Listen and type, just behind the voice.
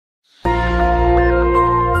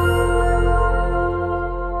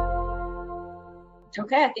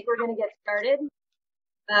Okay, I think we're going to get started.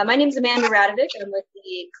 My name is Amanda Radovic. I'm with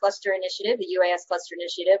the Cluster Initiative, the UAS Cluster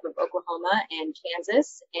Initiative of Oklahoma and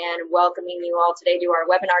Kansas, and welcoming you all today to our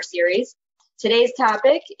webinar series. Today's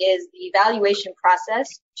topic is the valuation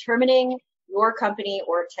process, determining your company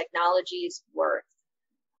or technology's worth.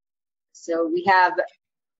 So we have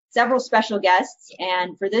several special guests,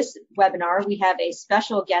 and for this webinar, we have a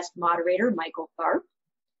special guest moderator, Michael Tharp.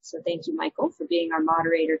 So thank you, Michael, for being our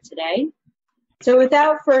moderator today. So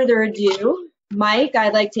without further ado, Mike,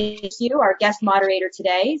 I'd like to introduce you, our guest moderator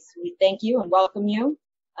today. So we thank you and welcome you.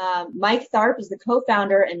 Mike Tharp is the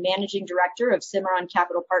co-founder and managing director of Cimarron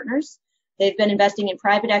Capital Partners. They've been investing in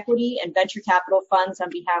private equity and venture capital funds on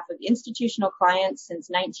behalf of institutional clients since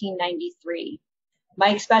 1993.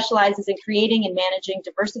 Mike specializes in creating and managing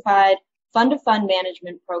diversified fund-to-fund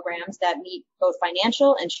management programs that meet both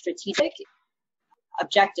financial and strategic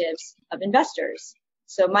objectives of investors.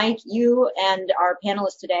 So Mike, you and our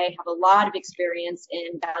panelists today have a lot of experience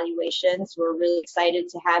in valuations. We're really excited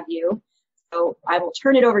to have you. So I will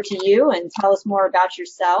turn it over to you and tell us more about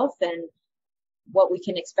yourself and what we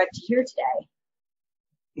can expect to hear today.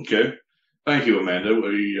 Okay. Thank you, Amanda.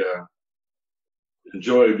 We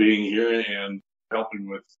enjoy being here and helping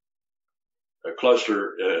with a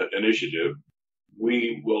cluster initiative.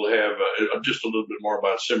 We will have just a little bit more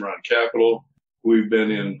about Cimarron Capital. We've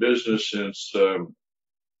been in business since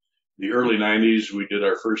the early 90s. We did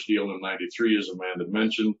our first deal in 93, as Amanda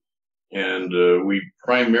mentioned, and we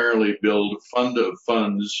primarily build fund of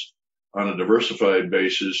funds on a diversified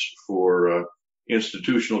basis for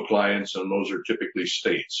institutional clients, and those are typically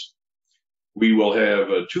states. We will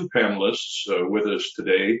have two panelists with us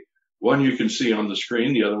today. One you can see on the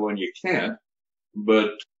screen, the other one you can't,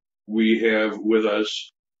 but we have with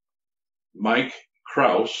us Mike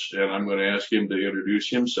Kraus, and I'm going to ask him to introduce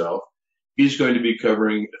himself. He's going to be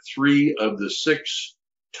covering 3 of the 6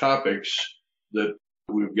 topics that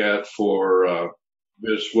we've got for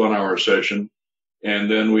this 1-hour session. And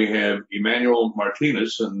then we have Emmanuel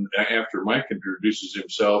Martinez, and after Mike introduces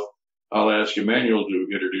himself, I'll ask Emmanuel to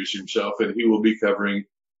introduce himself, and he will be covering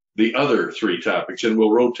the other 3 topics, and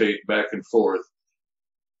we'll rotate back and forth.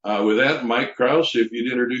 With that, Mike Kraus, if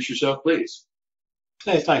you'd introduce yourself, please.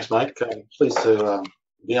 Hey, thanks, Mike. I'm pleased to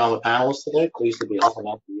be on the panelists today. Pleased to be helping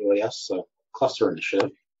out the UAS Cluster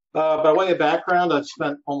Initiative. By way of background, I've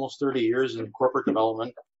spent almost 30 years in corporate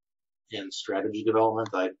development and strategy development.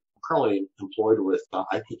 I'm currently employed with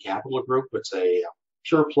IP Capital Group. It's a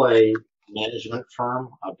pure play management firm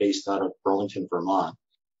based out of Burlington, Vermont.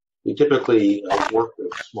 We typically work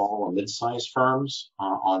with small and mid-sized firms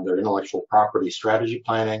on their intellectual property strategy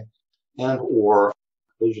planning, and or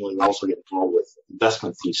occasionally we also get involved with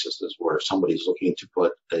investment theses, where somebody's looking to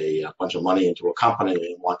put a bunch of money into a company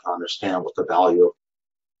and want to understand what the value of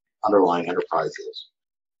underlying enterprise is.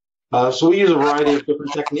 So we use a variety of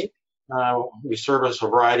different techniques. We service a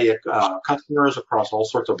variety of customers across all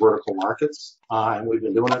sorts of vertical markets, and we've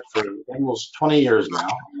been doing it for almost 20 years now.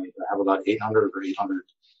 And we have about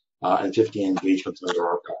 850 engagements under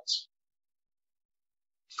our belts.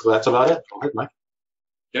 So that's about it. Go ahead, Mike.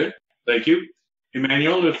 Okay, thank you.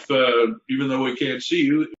 Emmanuel, if even though we can't see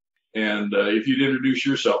you, and if you'd introduce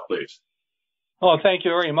yourself, please. Oh, thank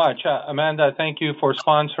you very much. Amanda, thank you for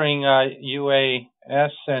sponsoring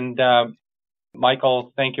UAS, and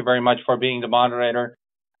Michael, thank you very much for being the moderator.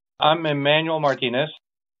 I'm Emmanuel Martinez.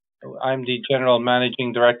 I'm the General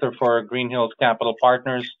Managing Director for Green Hills Capital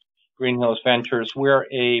Partners, Green Hills Ventures. We're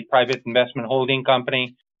a private investment holding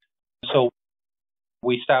company. So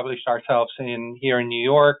we established ourselves here in New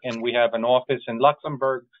York, and we have an office in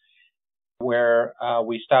Luxembourg where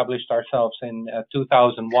we established ourselves in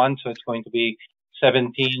 2001. So it's going to be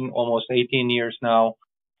 17, almost 18 years now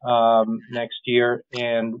next year.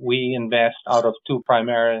 And we invest out of 2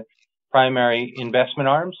 primary investment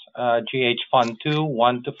arms, GH Fund 2,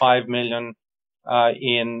 1 to 5 million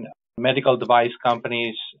in medical device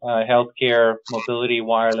companies, healthcare, mobility,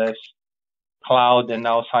 wireless, cloud, and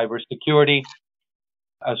now cybersecurity,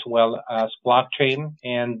 as well as blockchain.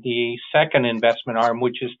 And the second investment arm,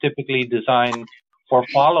 which is typically designed for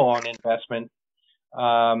follow-on investment,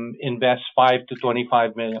 invests 5 to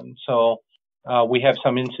 25 million. So we have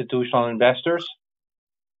some institutional investors,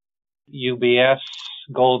 UBS,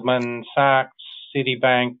 Goldman Sachs,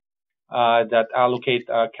 Citibank, that allocate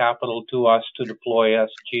capital to us to deploy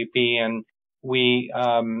as GP, and we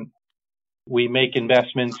make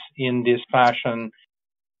investments in this fashion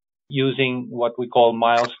using what we call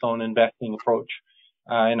milestone investing approach.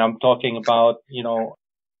 And I'm talking about,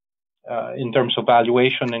 in terms of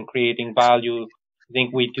valuation and creating value, I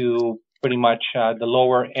think we do pretty much the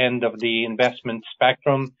lower end of the investment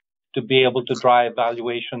spectrum, to be able to drive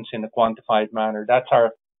valuations in a quantified manner. That's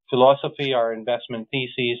our philosophy, our investment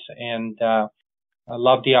thesis, and I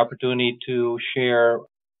love the opportunity to share,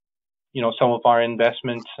 some of our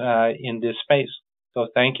investments in this space. So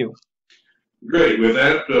thank you. Great. With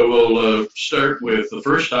that, we'll start with the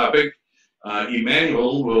first topic.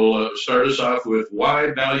 Emmanuel will start us off with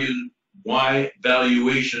why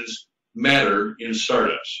valuations matter in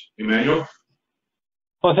startups. Emmanuel?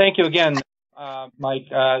 Well, thank you again, Mike.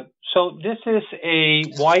 So this is a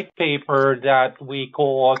white paper that we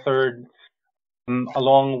co-authored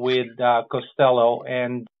along with Costello.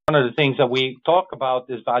 And one of the things that we talk about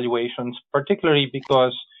is valuations, particularly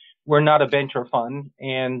because we're not a venture fund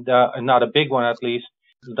and not a big one, at least,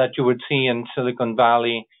 that you would see in Silicon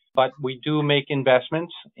Valley. But we do make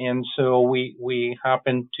investments. And so we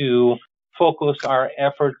happen to focus our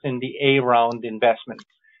efforts in the A round investment,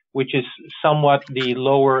 which is somewhat the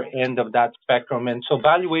lower end of that spectrum. And so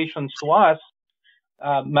valuations to us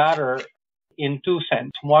matter in two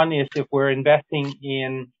senses. One is if we're investing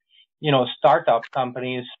in, startup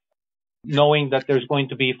companies, knowing that there's going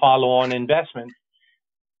to be follow-on investment,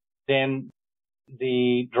 then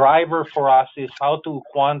the driver for us is how to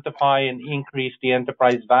quantify and increase the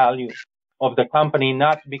enterprise value of the company,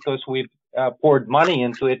 not because we've poured money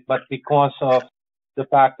into it, but because of the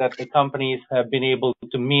fact that the companies have been able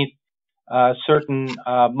to meet certain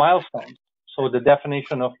milestones. So the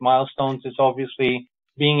definition of milestones is obviously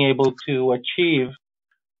being able to achieve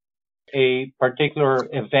a particular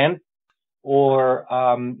event, or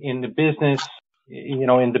in the business,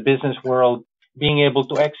 in the business world, being able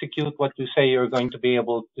to execute what you say you're going to be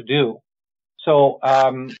able to do. So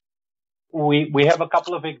we have a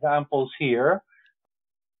couple of examples here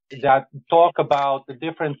that talk about the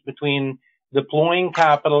difference between deploying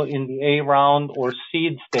capital in the A round or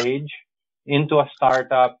seed stage into a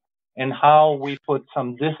startup and how we put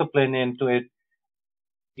some discipline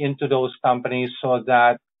into those companies so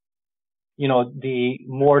that, the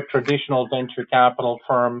more traditional venture capital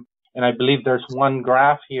firm, and I believe there's one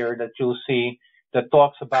graph here that you'll see that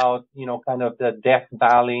talks about, kind of the Death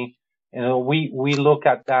Valley. We look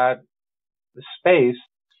at that space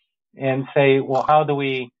and say, well, how do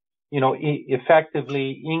we,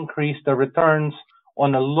 effectively increase the returns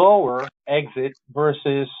on a lower exit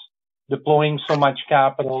versus deploying so much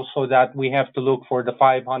capital so that we have to look for the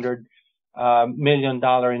 $500 million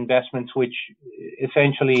investments, which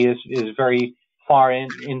essentially is very far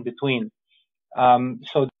in between.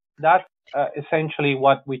 So that's essentially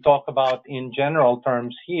what we talk about in general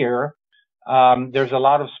terms here. There's a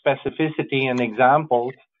lot of specificity and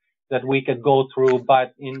examples that we could go through,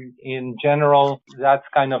 but in general, that's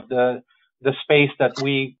kind of the space that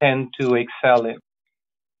we tend to excel in.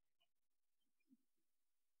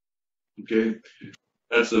 Okay.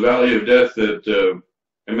 That's the valley of death that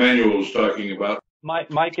Emmanuel was talking about.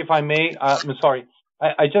 Mike, if I may, I'm sorry.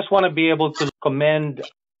 I just want to be able to commend,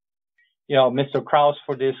 Mr. Krause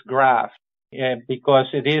for this graph, because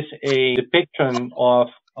it is a depiction of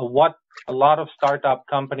what a lot of startup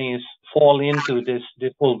companies fall into,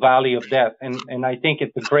 this whole valley of death. And I think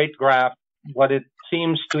it's a great graph. What it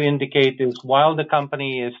seems to indicate is while the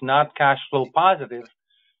company is not cash flow positive,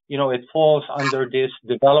 it falls under this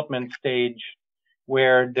development stage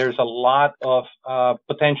where there's a lot of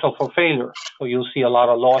potential for failure. So you'll see a lot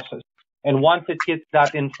of losses. And once it hits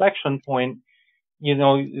that inflection point,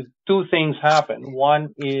 two things happen.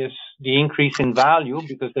 One is the increase in value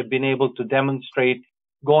because they've been able to demonstrate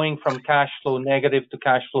going from cash flow negative to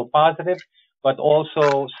cash flow positive, but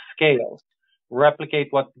also scale, replicate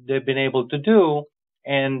what they've been able to do,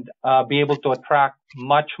 and be able to attract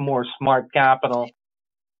much more smart capital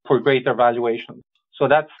for greater valuation. So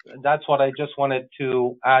that's what I just wanted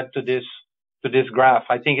to add to this graph.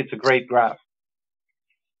 I think it's a great graph.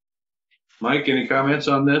 Mike, any comments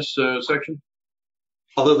on this section?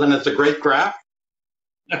 Other than it's a great graph?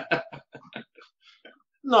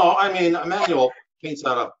 No, I mean, Emmanuel paints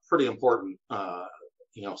out a pretty important,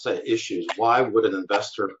 set of issues. Why would an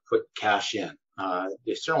investor put cash in?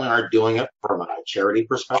 They certainly aren't doing it from a charity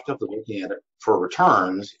perspective. They're looking at it for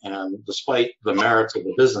returns. And despite the merits of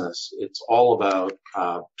the business, it's all about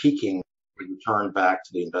peaking the return back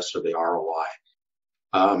to the investor, the ROI.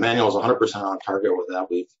 Emmanuel's 100% on target with that.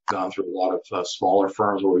 We've gone through a lot of smaller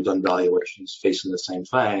firms where we've done valuations facing the same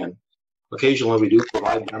thing. And occasionally we do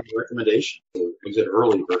provide them a recommendation to exit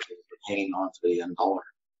early versus hanging on to the end dollar.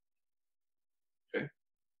 Okay.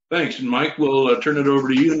 Thanks. And Mike, we'll turn it over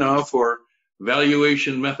to you now for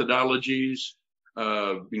valuation methodologies,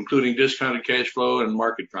 including discounted cash flow and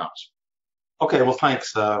market comps. Okay, well,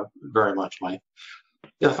 thanks very much, Mike.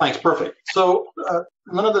 Yeah, thanks. Perfect. So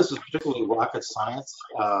none of this is particularly rocket science.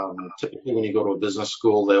 Typically, when you go to a business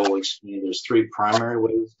school, they will explain there's three primary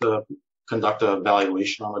ways to conduct a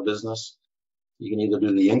valuation on a business. You can either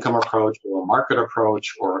do the income approach or a market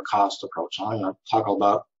approach or a cost approach. I'm going to talk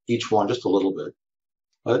about each one just a little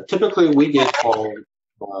bit. Typically, we get called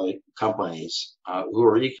by companies who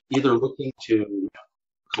are either looking to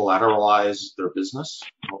collateralize their business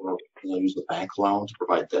or use the bank loan to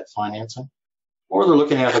provide debt financing, or they're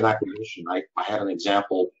looking at an acquisition. I had an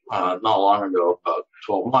example not long ago, about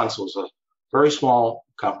 12 months. It was a very small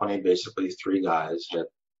company, basically three guys had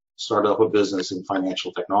started up a business in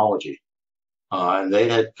financial technology. And they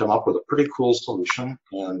had come up with a pretty cool solution,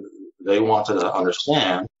 and they wanted to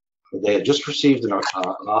understand that they had just received an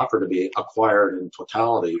offer to be acquired in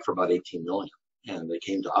totality for about 18 million. And they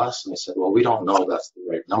came to us and they said, well, we don't know if that's the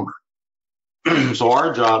right number. So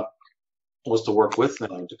our job was to work with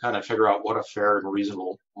them to kind of figure out what a fair and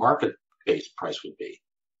reasonable market-based price would be.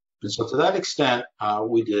 And so to that extent,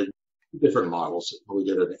 we did different models. We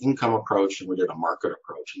did an income approach and we did a market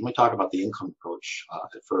approach. And we talk about the income approach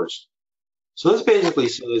at first. So this basically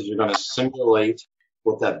says you're going to simulate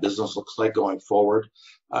what that business looks like going forward.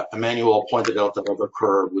 Emmanuel pointed out that other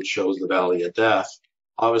curve, which shows the valley of death.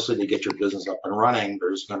 Obviously, to get your business up and running,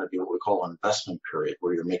 there's going to be what we call an investment period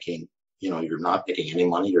where you're making, you're not making any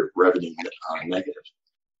money, your revenue negative.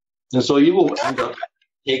 And so you will end up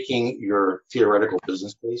taking your theoretical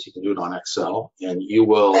business case, you can do it on Excel, and you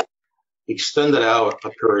will extend it out a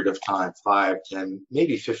period of time, 5, 10,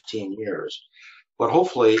 maybe 15 years. But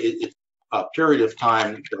hopefully it's a period of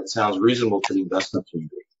time that sounds reasonable to the investment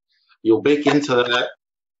community. You'll bake into that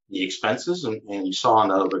the expenses, and you saw on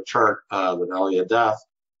the other chart, the valley of death,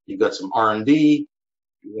 you've got some R&D,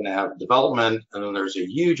 you're going to have development, and then there's a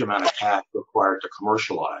huge amount of cash required to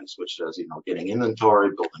commercialize, which is, getting inventory,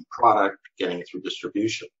 building product, getting it through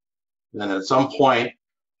distribution. And then at some point,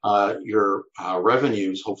 your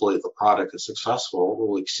revenues, hopefully if the product is successful,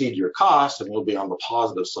 will exceed your cost, and you'll be on the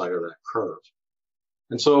positive side of that curve.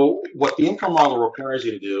 And so what the income model requires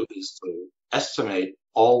you to do is to estimate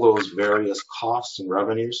all those various costs and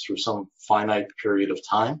revenues through some finite period of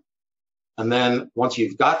time. And then once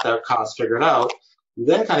you've got that cost figured out, you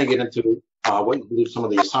then kind of get into what you believe some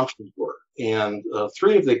of the assumptions were. And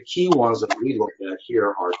three of the key ones that we look at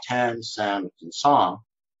here are TAM, SAM, and SOM,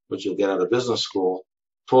 which you'll get out of business school.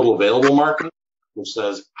 Total available market, which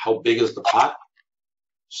says how big is the pot.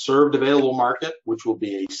 Served available market, which will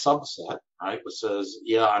be a subset, right, which says,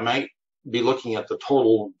 yeah, I might be looking at the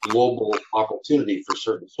total global opportunity for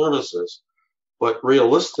certain services, but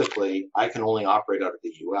realistically, I can only operate out of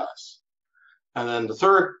the US. And then the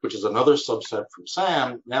third, which is another subset from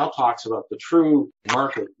SAM, now talks about the true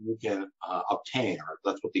market you can obtain, or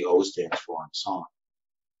that's what the O stands for, and so on.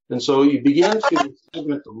 And so you begin to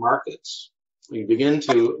segment the markets. You begin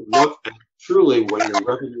to look at truly what your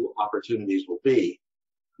revenue opportunities will be.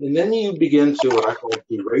 And then you begin to, what I call,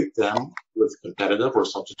 derate them with competitive or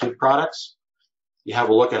substitute products. You have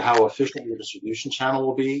a look at how efficient your distribution channel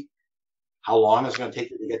will be, how long it's going to take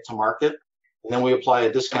you to get to market, and then we apply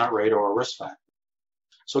a discount rate or a risk factor.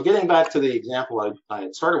 So getting back to the example I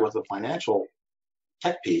had started with, the financial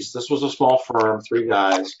tech piece, this was a small firm, three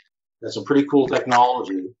guys, had some pretty cool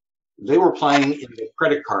technology. They were playing in the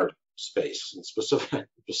credit card space, and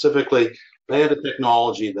specifically, they had a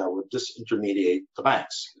technology that would disintermediate the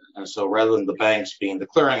banks. And so rather than the banks being the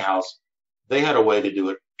clearinghouse, they had a way to do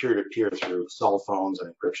it peer-to-peer through cell phones and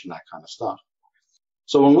encryption, that kind of stuff.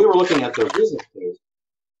 So when we were looking at their business case,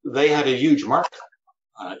 they had a huge market.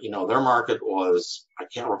 Their market was, I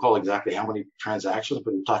can't recall exactly how many transactions,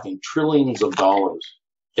 but we're talking trillions of dollars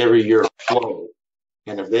every year flow.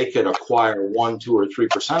 And if they could acquire 1, 2, or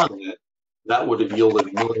 3% of it, that would have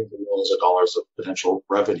yielded millions and millions of dollars of potential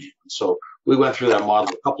revenue. And so we went through that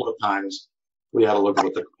model a couple of times. We had to look at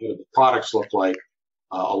what the products look like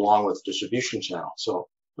along with distribution channel. So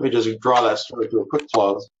let me just draw that story to a quick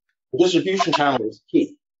close. The distribution channel was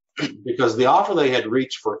key because the offer they had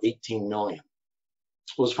reached for 18 million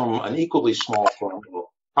was from an equally small firm,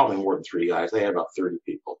 probably more than three guys. They had about 30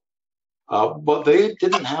 people. But they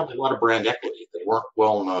didn't have a lot of brand equity. They weren't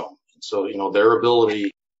well known. And so, their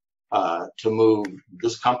ability to move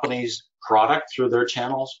this company's product through their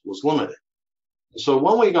channels was limited. So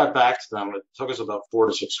when we got back to them, it took us about 4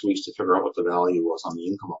 to 6 weeks to figure out what the value was on the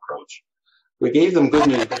income approach. We gave them good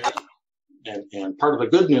news, and part of the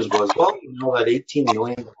good news was, well, that $18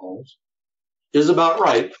 million is about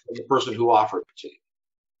right for the person who offered it to you.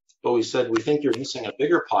 But we said, we think you're missing a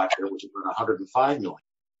bigger pot here, which is about 105 million.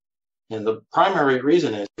 And the primary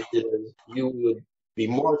reason is you would be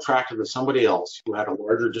more attractive to somebody else who had a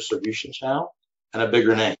larger distribution channel and a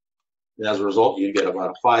bigger name. And as a result, you get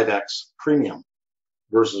about a 5x premium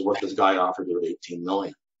versus what this guy offered you at 18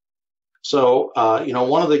 million. So,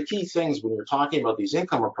 one of the key things when you're talking about these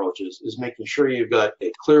income approaches is making sure you've got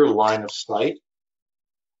a clear line of sight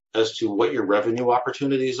as to what your revenue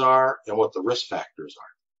opportunities are and what the risk factors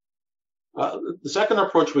are. The second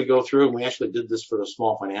approach we go through, and we actually did this for a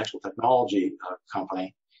small financial technology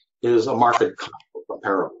company, is a market comp or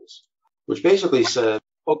comparables, which basically says,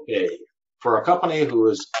 okay, for a company who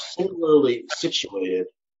is similarly situated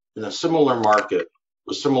in a similar market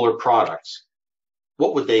with similar products,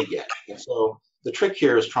 what would they get? And so the trick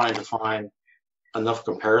here is trying to find enough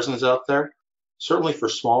comparisons out there. Certainly for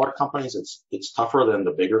smaller companies, it's tougher than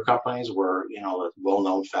the bigger companies where, there's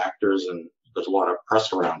well-known factors and there's a lot of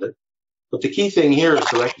press around it. But the key thing here is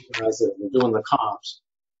to recognize that when doing the comps,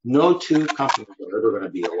 no two companies are ever going to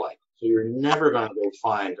be alike. So you're never going to go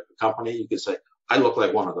find a company you can say, I look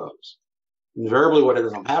like one of those. Invariably, what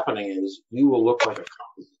ends up happening is you will look like a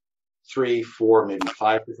company, 3, 4, maybe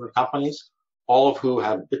 5 different companies, all of who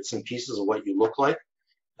have bits and pieces of what you look like.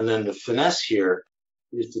 And then the finesse here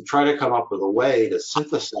is to try to come up with a way to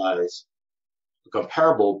synthesize a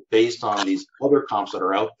comparable based on these other comps that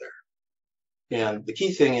are out there. And the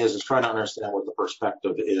key thing is trying to understand what the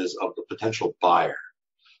perspective is of the potential buyer.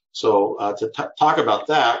 So to talk about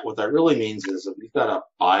that, what that really means is that we've got a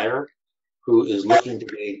buyer who is looking to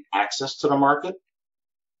gain access to the market,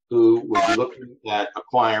 who would be looking at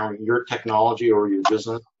acquiring your technology or your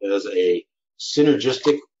business as a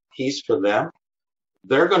synergistic piece for them.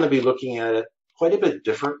 They're going to be looking at it quite a bit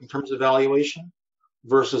different in terms of valuation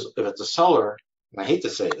versus if it's a seller, and I hate to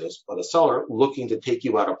say this, but a seller looking to take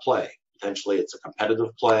you out of play. Potentially it's a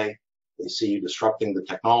competitive play. They see you disrupting the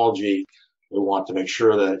technology. They want to make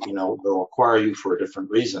sure that, they'll acquire you for a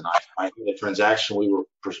different reason. I think the transaction we were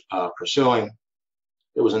pursuing,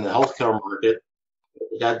 it was in the healthcare market.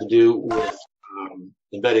 It had to do with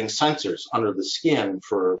embedding sensors under the skin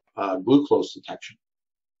for glucose detection.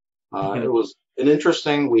 It was an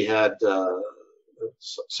interesting, we had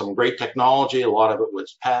some great technology, a lot of it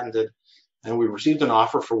was patented, and we received an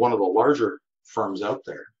offer for one of the larger firms out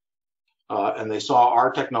there. And they saw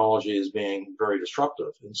our technology as being very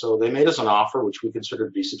disruptive. And so they made us an offer which we considered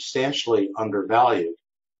to be substantially undervalued.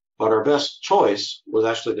 But our best choice was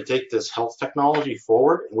actually to take this health technology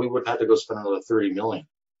forward, and we would have had to go spend another $30 million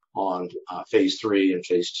on phase 3 and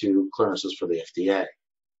phase 2 clearances for the FDA.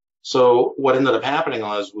 So what ended up happening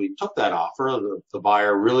was we took that offer. The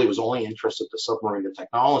buyer really was only interested to submarine the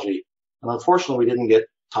technology, and unfortunately, we didn't get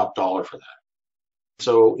top dollar for that.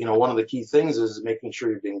 So, one of the key things is making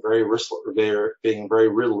sure you're being very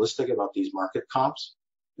realistic about these market comps,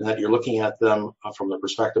 and that you're looking at them from the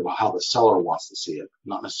perspective of how the seller wants to see it,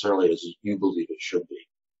 not necessarily as you believe it should be.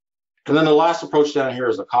 And then the last approach down here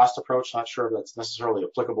is the cost approach. Not sure if that's necessarily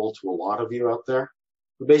applicable to a lot of you out there,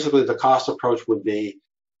 but basically the cost approach would be,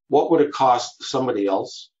 what would it cost somebody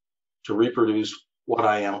else to reproduce what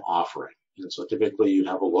I am offering? And so typically you'd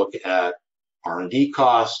have a look at R&D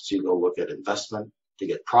costs, you go look at investment to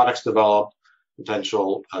get products developed,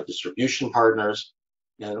 potential distribution partners.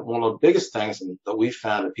 And one of the biggest things that we've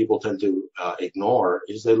found that people tend to ignore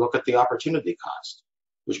is they look at the opportunity cost,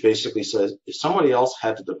 which basically says, if somebody else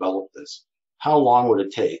had to develop this, how long would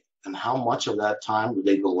it take? And how much of that time would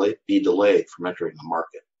they be delayed from entering the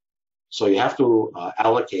market? So you have to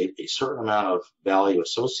allocate a certain amount of value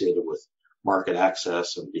associated with market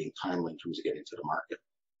access and being timely in terms of getting to the market.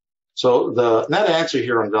 So the net answer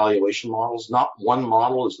here on valuation models, not one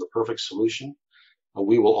model is the perfect solution.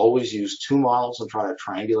 We will always use 2 models and try to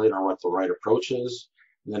triangulate on what the right approach is.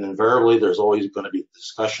 And then invariably, there's always going to be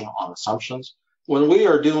discussion on assumptions. When we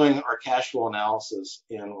are doing our cash flow analysis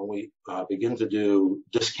and when we begin to do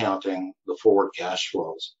discounting the forward cash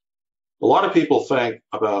flows, a lot of people think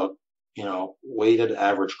about, weighted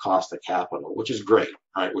average cost of capital, which is great,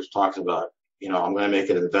 right? Which talks about, I'm going to make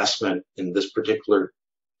an investment in this particular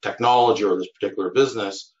technology or this particular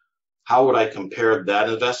business. How would I compare that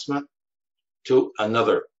investment to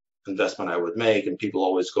another investment I would make? And people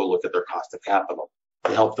always go look at their cost of capital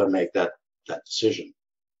to help them make that decision.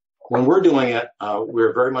 When we're doing it,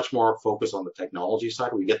 we're very much more focused on the technology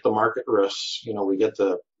side. We get the market risks, we get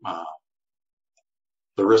the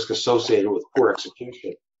risk associated with poor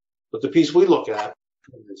execution. But the piece we look at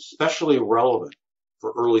is especially relevant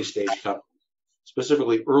for early stage companies,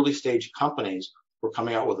 specifically early stage companies who are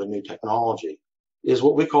coming out with a new technology, is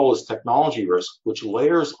what we call as technology risk, which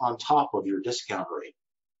layers on top of your discount rate.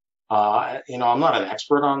 I'm not an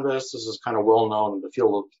expert on this. This is kind of well known in the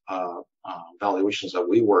field of valuations that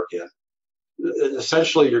we work in.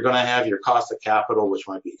 essentially you're going to have your cost of capital, which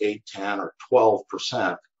might be 8, 10, or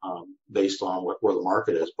 12% based on where the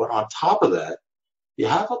market is. But on top of that, you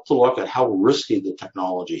have to look at how risky the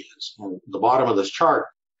technology is. And the bottom of this chart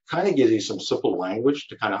kind of gives you some simple language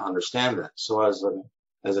to kind of understand that. So as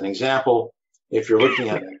an example, if you're looking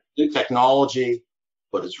at a new technology,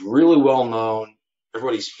 but it's really well known,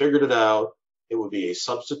 everybody's figured it out, it would be a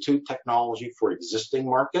substitute technology for existing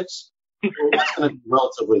markets, well, that's going to be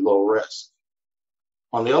relatively low risk.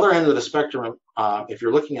 On the other end of the spectrum, if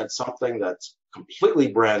you're looking at something that's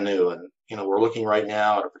completely brand new, and we're looking right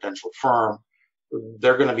now at a potential firm,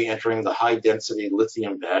 they're going to be entering the high density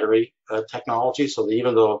lithium battery technology. So that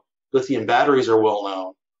even though lithium batteries are well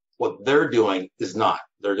known, what they're doing is not.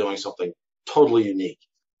 They're doing something totally unique.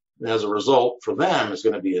 And as a result, for them, is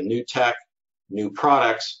going to be a new tech, new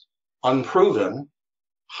products, unproven,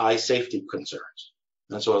 high safety concerns.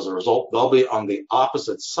 And so as a result, they'll be on the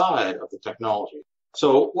opposite side of the technology.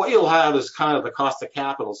 So what you'll have is kind of the cost of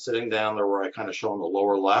capital sitting down there where I kind of show on the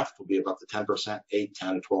lower left will be about the 10%, 8,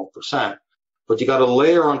 10, 12%. But you got to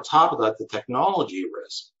layer on top of that the technology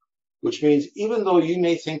risk, which means even though you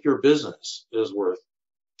may think your business is worth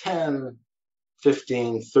 10,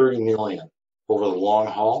 15, 30 million over the long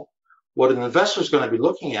haul, what an investor is going to be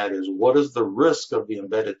looking at is what is the risk of the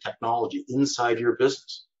embedded technology inside your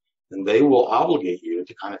business. And they will obligate you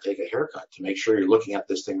to kind of take a haircut to make sure you're looking at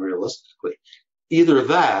this thing realistically. Either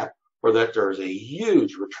that or that there's a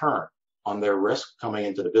huge return on their risk coming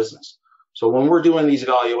into the business. So when we're doing these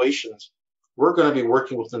evaluations, we're going to be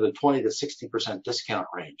working within the 20 to 60% discount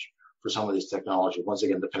range for some of these technologies, once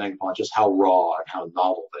again, depending upon just how raw and how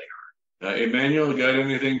novel they are. Emmanuel, got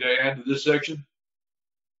anything to add to this section?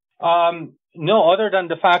 No, other than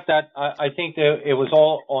the fact that I think that it was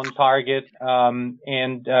all on target. And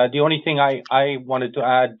the only thing I wanted to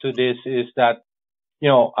add to this is that,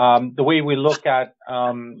 the way we look at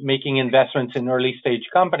making investments in early stage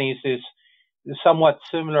companies is somewhat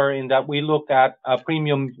similar in that we look at a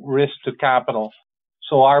premium risk to capital.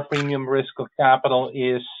 So our premium risk of capital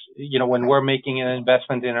is, when we're making an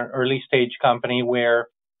investment in an early stage company where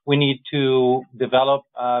we need to develop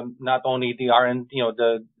not only the R&D,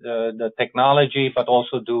 the technology, but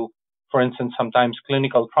also do, for instance, sometimes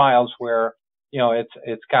clinical trials where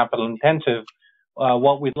it's capital intensive.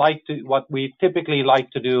 What we typically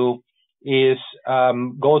like to do is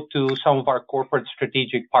go to some of our corporate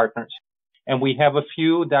strategic partners, and we have a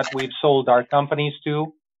few that we've sold our companies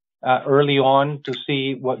to early on to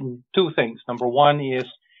see two things. Number one is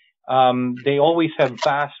they always have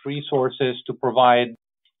vast resources to provide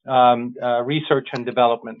research and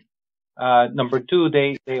development. Number two,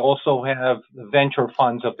 they also have venture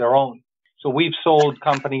funds of their own. So we've sold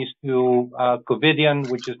companies to Covidien,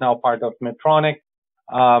 which is now part of Medtronic.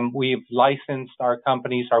 We've licensed our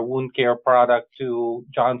companies, our wound care product, to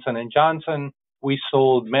Johnson & Johnson. We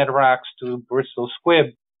sold Medirax to Bristol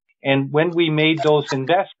Squibb. And when we made those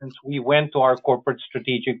investments, we went to our corporate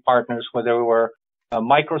strategic partners, whether we were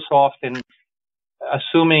Microsoft, and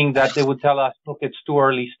assuming that they would tell us, look, it's too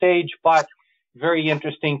early stage, but very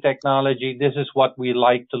interesting technology. This is what we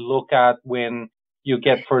like to look at when you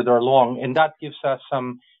get further along. And that gives us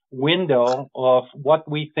some window of what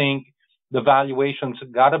we think the valuations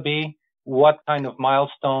got to be, what kind of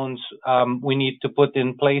milestones we need to put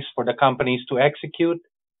in place for the companies to execute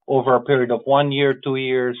over a period of 1 year, 2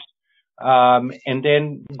 years, and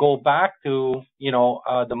then go back to,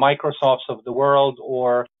 the Microsofts of the world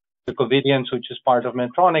or the Covidians, which is part of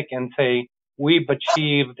Medtronic, and say, we've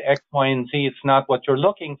achieved X, Y, and Z. It's not what you're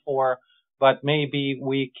looking for, but maybe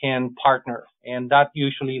we can partner. And that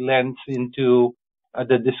usually lends into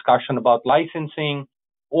the discussion about licensing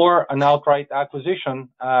or an outright acquisition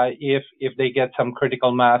if they get some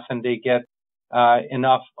critical mass and they get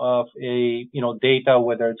enough of data,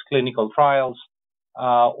 whether it's clinical trials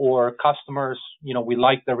or customers. We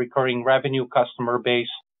like the recurring revenue customer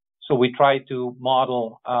base. So we try to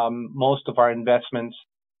model most of our investments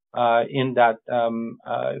in that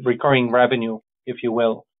recurring revenue, if you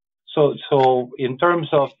will. So in terms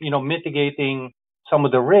of mitigating some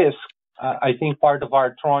of the risk, I think part of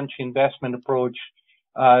our tranche investment approach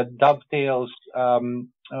dovetails a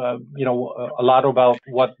lot about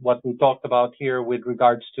what we talked about here with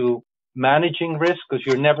regards to managing risk, because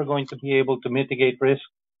you're never going to be able to mitigate risk.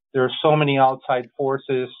 There are so many outside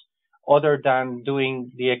forces other than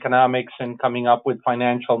doing the economics and coming up with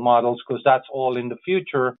financial models, because that's all in the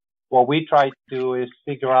future. What we try to do is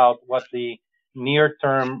figure out what the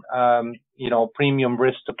near-term, premium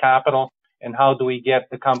risk to capital, and how do we get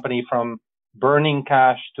the company from burning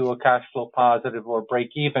cash to a cash flow positive or break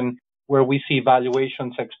even, where we see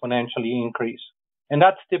valuations exponentially increase. And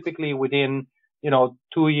that's typically within,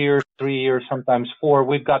 2 years, 3 years, sometimes 4.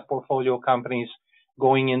 We've got portfolio companies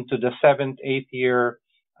going into the 7th, 8th year.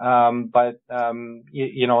 And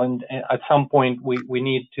at some point we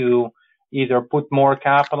need to either put more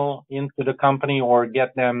capital into the company or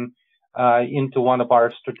get them into one of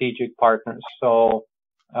our strategic partners. So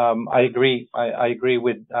I agree. I agree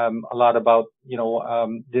with a lot about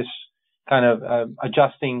this kind of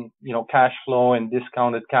adjusting cash flow and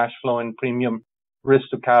discounted cash flow and premium risk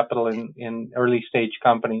to capital in early stage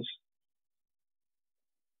companies.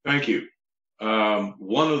 Thank you.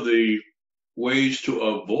 One of the ways to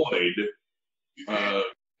avoid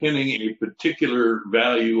pinning a particular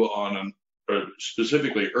value on a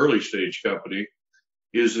specifically early stage company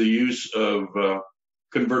is the use of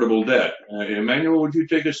convertible debt. Emmanuel, would you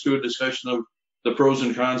take us through a discussion of the pros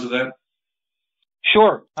and cons of that?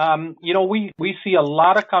 Sure. We see a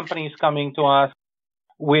lot of companies coming to us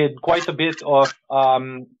with quite a bit of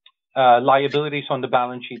liabilities on the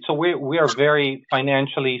balance sheet. So we are very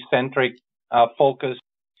financially centric, focused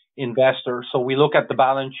investors. So we look at the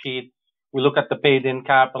balance sheet, we look at the paid-in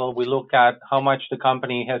capital, we look at how much the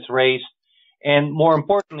company has raised, and more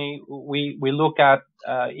importantly, we look at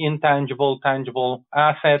intangible, tangible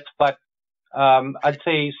assets. But I'd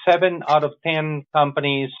say 7 out of 10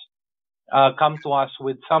 companies come to us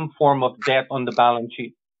with some form of debt on the balance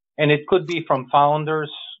sheet, and it could be from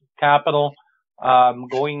founders' capital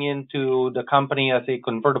going into the company as a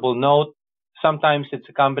convertible note. Sometimes it's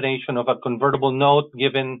a combination of a convertible note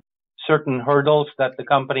given certain hurdles that the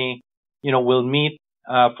company, will meet.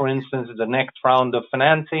 For instance, the next round of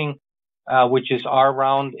financing, which is our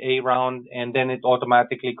round, A round, and then it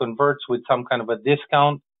automatically converts with some kind of a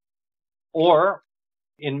discount. Or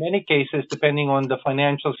in many cases, depending on the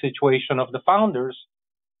financial situation of the founders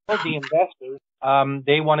or the investors,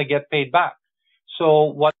 they want to get paid back. So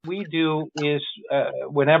what we do is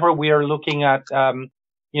whenever we are looking at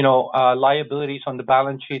liabilities on the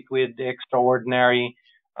balance sheet with extraordinary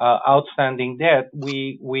outstanding debt,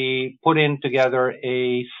 we put in together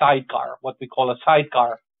a sidecar, what we call a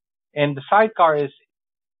sidecar. And the sidecar is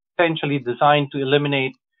essentially designed to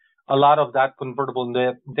eliminate a lot of that convertible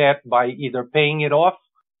debt by either paying it off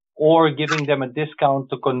or giving them a discount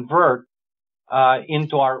to convert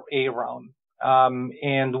into our A round.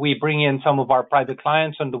 And we bring in some of our private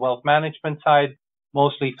clients on the wealth management side,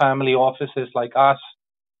 mostly family offices like us.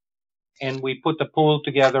 And we put a pool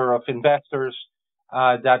together of investors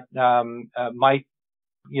that might,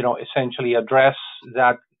 essentially address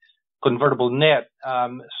that convertible net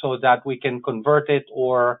so that we can convert it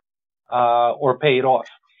or pay it off.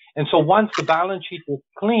 And so once the balance sheet is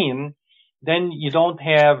clean, then you don't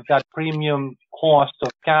have that premium cost of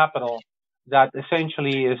capital that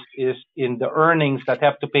essentially is in the earnings that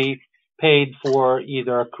have to be paid for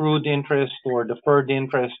either accrued interest or deferred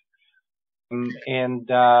interest. And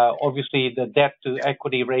obviously the debt to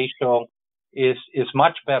equity ratio is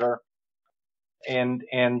much better, and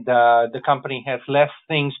the company has less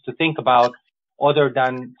things to think about other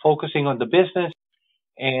than focusing on the business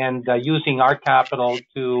and using our capital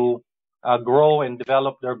to grow and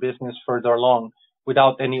develop their business further along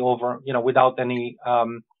without any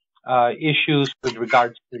issues with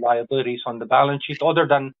regards to liabilities on the balance sheet other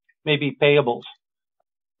than maybe payables.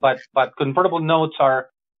 But convertible notes are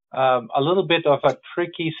a little bit of a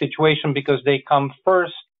tricky situation because they come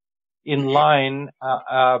first in line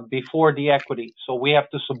before the equity. So we have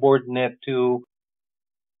to subordinate to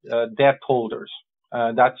debt holders.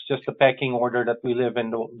 That's just the pecking order that we live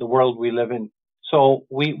in, the world we live in. So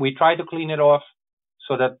we try to clean it off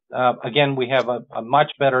so that, again, we have a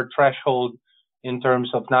much better threshold in terms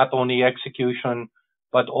of not only execution,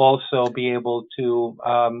 but also be able to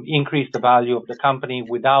increase the value of the company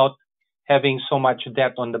without having so much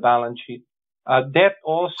debt on the balance sheet. Debt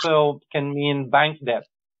also can mean bank debt.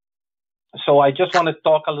 So I just want to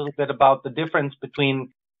talk a little bit about the difference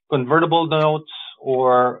between convertible notes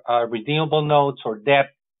or redeemable notes or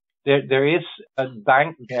debt. There is a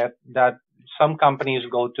bank debt that some companies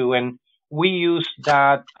go to, and we use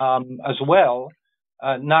that as well,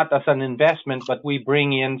 not as an investment, but we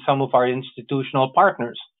bring in some of our institutional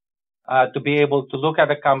partners to be able to look at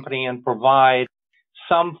a company and provide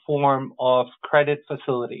some form of credit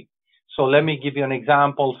facility. So let me give you an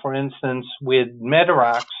example. For instance, with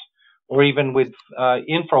Medirax, or even with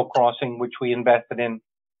Info Crossing, which we invested in,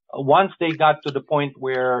 once they got to the point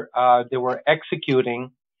where they were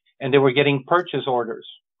executing and they were getting purchase orders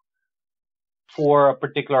for a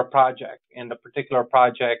particular project, and the particular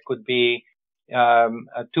project could be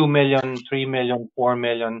 2 million, 3 million, 4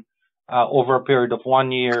 million over a period of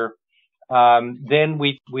 1 year, then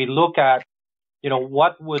we look at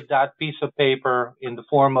what would that piece of paper in the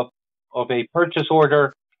form of a purchase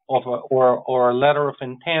order or a letter of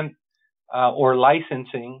intent or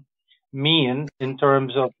licensing mean in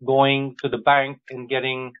terms of going to the bank and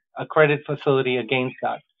getting a credit facility against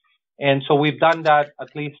that. And so we've done that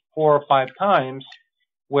at least 4 or 5 times,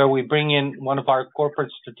 where we bring in one of our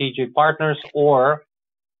corporate strategic partners or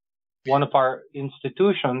one of our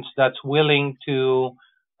institutions that's willing to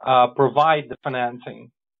provide the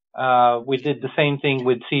financing. We did the same thing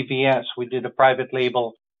with CVS. We did a private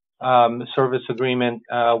label service agreement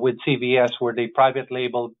with CVS, where they private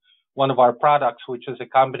labeled one of our products, which is a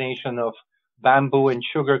combination of bamboo and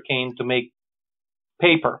sugarcane to make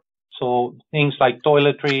paper. So things like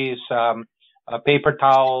toiletries, paper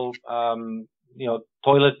towel,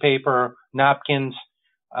 toilet paper, napkins.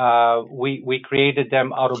 We created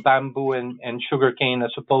them out of bamboo and sugarcane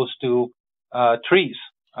as opposed to trees.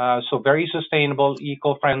 So very sustainable,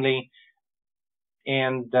 eco-friendly.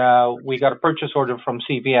 And we got a purchase order from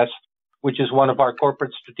CVS, which is one of our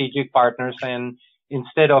corporate strategic partners. And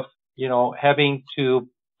instead of, having to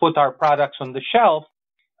put our products on the shelf,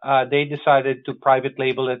 they decided to private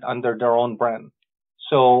label it under their own brand.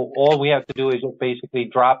 So all we have to do is just basically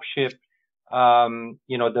drop ship,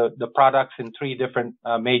 the products in 3 different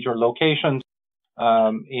major locations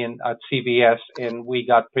at CVS, and we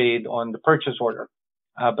got paid on the purchase order.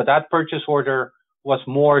 But that purchase order was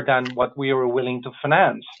more than what we were willing to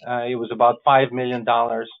finance. It was about $5 million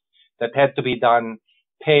that had to be done,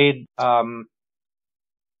 paid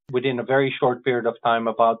within a very short period of time,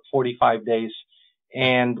 about 45 days.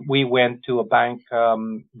 And we went to a bank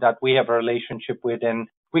that we have a relationship with, and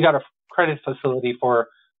we got a credit facility for,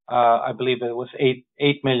 I believe it was $8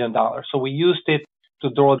 million. So we used it to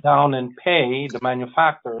draw down and pay the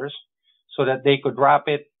manufacturers so that they could wrap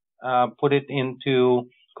it, put it into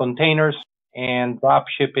containers, and drop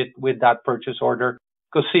ship it with that purchase order.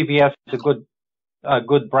 Because CVS is a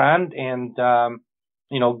good brand and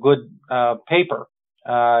good paper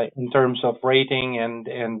in terms of rating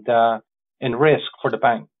and risk for the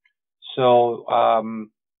bank. So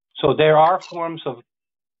there are forms of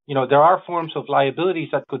liabilities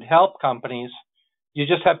that could help companies. You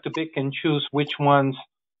just have to pick and choose which ones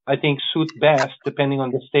I think suit best depending on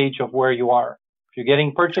the stage of where you are. If you're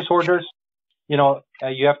getting purchase orders, you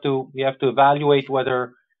have to evaluate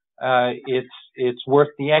whether it's worth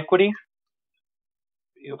the equity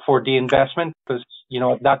for the investment, because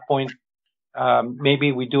at that point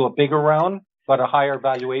maybe we do a bigger round but a higher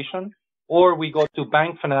valuation, or we go to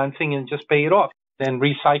bank financing and just pay it off, then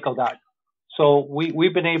recycle that. So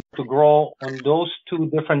we've been able to grow on those two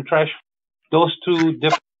different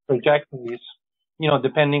trajectories,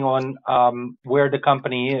 depending on where the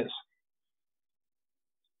company is.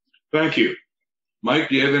 Thank you. Mike,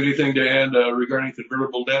 do you have anything to add regarding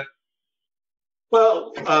convertible debt?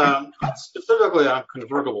 Well, specifically on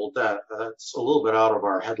convertible debt, that's a little bit out of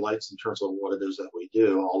our headlights in terms of what it is that we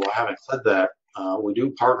do. Although having said that, we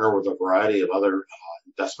do partner with a variety of other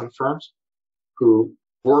investment firms who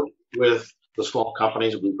work with the small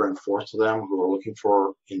companies we bring forth to them who are looking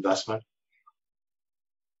for investment.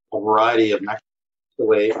 A variety of mechanisms, the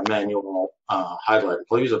way Emmanuel highlighted,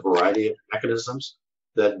 we use a variety of mechanisms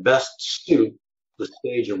that best suit the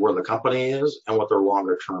stage of where the company is and what their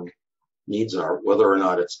longer term needs are, whether or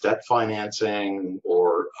not it's debt financing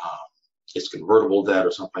or it's convertible debt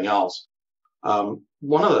or something else.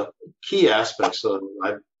 One of the key aspects that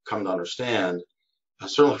I've come to understand,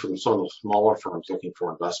 certainly from some of the smaller firms looking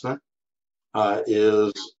for investment,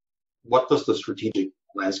 is what does the strategic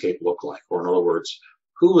landscape look like? Or in other words,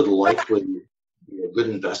 who would likely be a good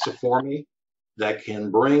investor for me that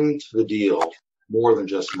can bring to the deal more than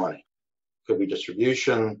just money? Could be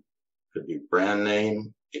distribution, could be brand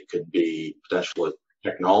name, it could be potentially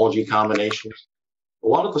technology combinations. A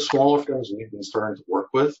lot of the smaller firms we've been starting to work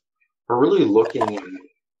with are really looking at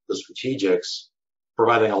the strategics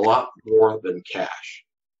providing a lot more than cash,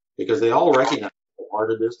 because they all recognize how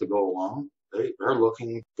hard it is to go along. They're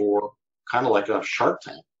looking for kind of like a Shark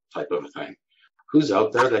Tank type of a thing. Who's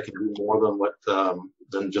out there that can do more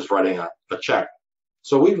than just writing a check?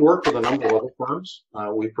 So we've worked with a number of other firms.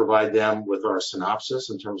 We provide them with our synopsis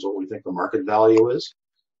in terms of what we think the market value is.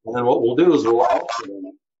 And then what we'll do is we'll offer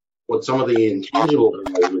them what some of the intangible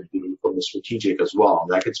value would be from the strategic as well.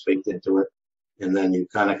 That gets baked into it. And then you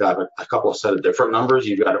kind of got a couple of set of different numbers.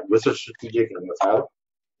 You got it with a strategic and without.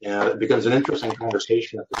 And it becomes an interesting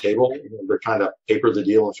conversation at the table. They're trying to paper the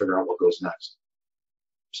deal and figure out what goes next.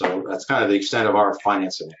 So that's kind of the extent of our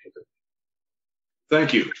financing.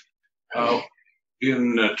 Thank you.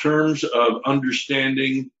 In terms of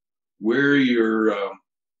understanding where your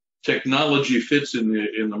technology fits in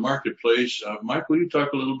the marketplace. Mike, will you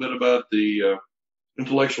talk a little bit about the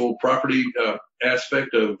intellectual property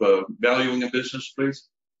aspect of valuing a business, please?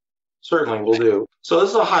 Certainly, will do. So this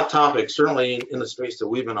is a hot topic, certainly in the space that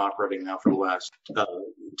we've been operating now for the last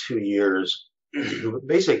 2 years. The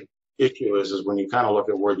basic issue is when you kind of look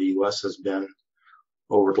at where the U.S. has been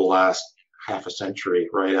over the last half a century,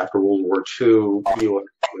 right? After World War II, the U.S.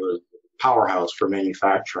 was a powerhouse for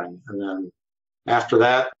manufacturing. And then after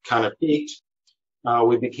that kind of peaked,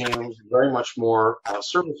 we became very much more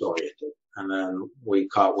service-oriented. And then we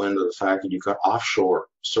caught wind of the fact that you got offshore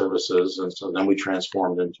services. And so then we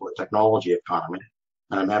transformed into a technology economy.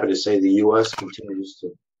 And I'm happy to say the U.S. continues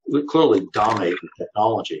to clearly dominate in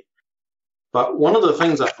technology. But one of the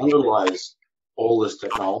things that underlies all this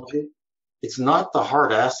technology, it's not the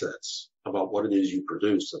hard assets about what it is you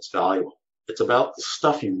produce that's valuable. It's about the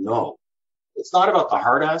stuff you know. It's not about the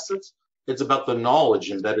hard assets. It's about the knowledge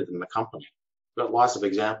embedded in the company. We've got lots of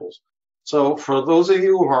examples. So for those of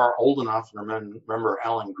you who are old enough and remember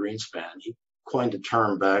Alan Greenspan, he coined a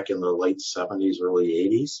term back in the late 70s, early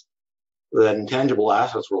 80s, that intangible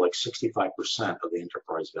assets were like 65% of the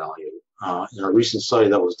enterprise value. In a recent study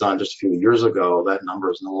that was done just a few years ago, that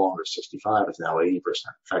number is no longer 65, it's now 80%. In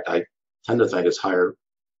fact, I tend to think it's higher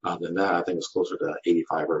than that. I think it's closer to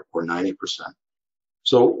 85 or 90%.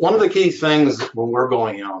 So one of the key things when we're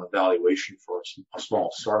going in on evaluation for a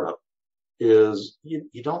small startup is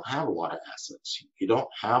you don't have a lot of assets. You don't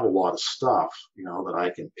have a lot of stuff, that I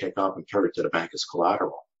can pick up and carry to the bank as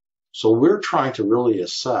collateral. So we're trying to really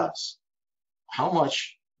assess how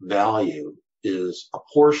much value is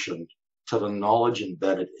apportioned to the knowledge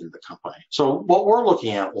embedded in the company. So what we're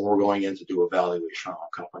looking at when we're going in to do a valuation on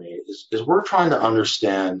a company is we're trying to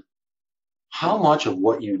understand how much of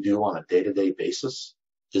what you do on a day-to-day basis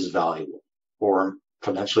is valuable. Or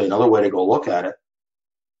potentially another way to go look at it,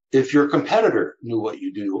 if your competitor knew what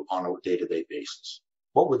you do on a day-to-day basis,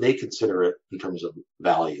 what would they consider it in terms of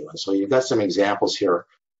value? And so you've got some examples here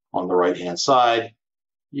on the right-hand side.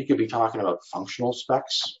 You could be talking about functional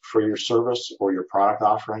specs for your service or your product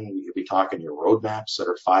offering. You could be talking your roadmaps that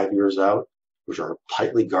are 5 years out, which are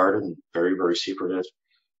tightly guarded and very, very secretive.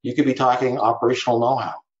 You could be talking operational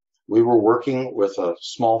know-how. We were working with a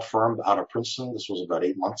small firm out of Princeton. This was about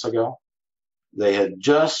 8 months ago. They had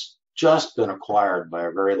just been acquired by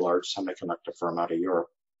a very large semiconductor firm out of Europe.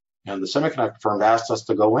 And the semiconductor firm asked us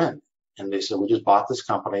to go in. And they said, we just bought this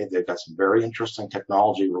company. They've got some very interesting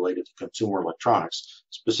technology related to consumer electronics,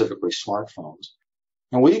 specifically smartphones.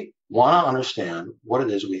 And we want to understand what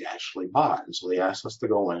it is we actually bought. And so they asked us to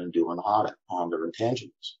go in and do an audit on their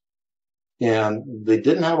intangibles. And they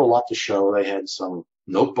didn't have a lot to show. They had some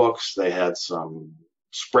notebooks. They had some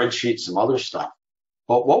spreadsheets, some other stuff.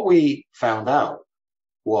 But what we found out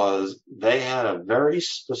was they had a very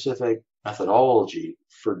specific methodology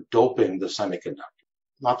for doping the semiconductor.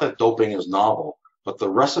 Not that doping is novel, but the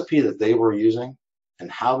recipe that they were using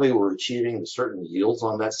and how they were achieving the certain yields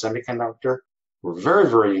on that semiconductor were very,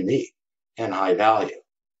 very unique and high value.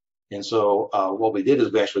 And so what we did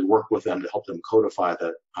is we actually worked with them to help them codify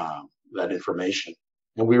that information.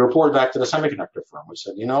 And we reported back to the semiconductor firm. We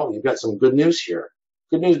said, you've got some good news here.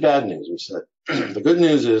 Good news, bad news. We said, the good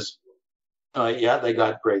news is, they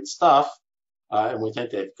got great stuff, and we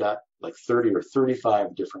think they've got like 30 or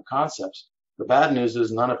 35 different concepts. The bad news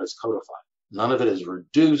is none of it's codified. None of it is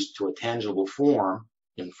reduced to a tangible form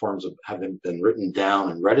in forms of having been written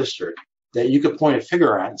down and registered that you could point a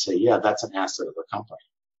finger at and say, yeah, that's an asset of the company.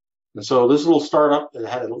 And so this little startup, it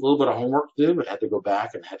had a little bit of homework to do. It had to go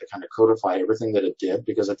back and had to kind of codify everything that it did,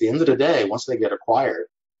 because at the end of the day, once they get acquired,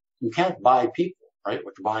 you can't buy people, right?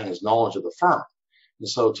 What you're buying is knowledge of the firm. And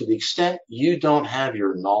so to the extent you don't have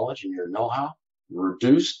your knowledge and your know-how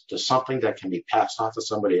reduced to something that can be passed off to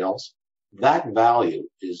somebody else, that value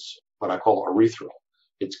is what I call ethereal.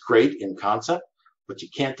 It's great in concept, but you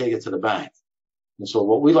can't take it to the bank. And so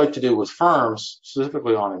what we like to do with firms,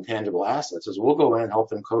 specifically on intangible assets, is we'll go in and help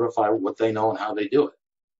them codify what they know and how they do it.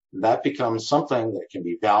 That becomes something that can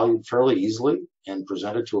be valued fairly easily and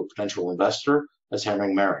presented to a potential investor as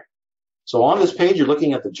having merit. So on this page, you're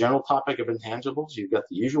looking at the general topic of intangibles. You've got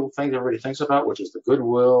the usual things everybody thinks about, which is the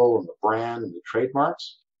goodwill and the brand and the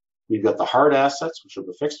trademarks. You've got the hard assets, which are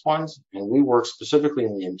the fixed ones. And we work specifically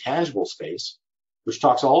in the intangible space, which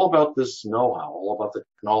talks all about this know-how, all about the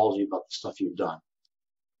technology, about the stuff you've done.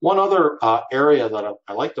 One other area that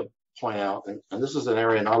I like to point out, and this is an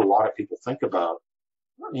area not a lot of people think about.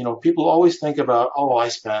 People always think about, I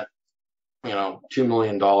spent, $2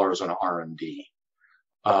 million on R&D.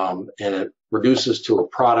 And it reduces to a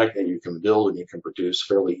product that you can build and you can produce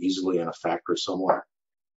fairly easily in a factory somewhere.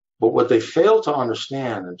 But what they fail to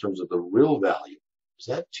understand in terms of the real value is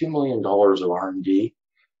that $2 million of R&D.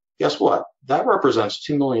 Guess what? That represents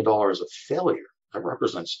 $2 million of failure. That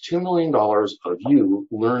represents $2 million of you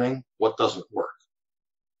learning what doesn't work.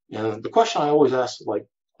 And the question I always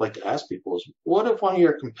like to ask people is, what if one of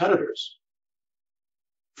your competitors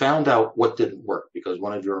found out what didn't work because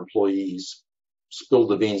one of your employees spilled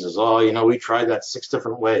the beans and says, oh, we tried that 6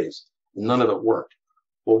 different ways. None of it worked.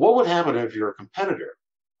 Well, what would happen if your competitor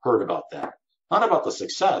heard about that? Not about the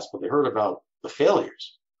success, but they heard about the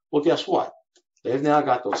failures. Well, guess what? They've now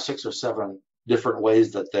got those 6 or 7 different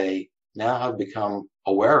ways that they now have become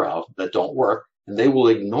aware of that don't work, and they will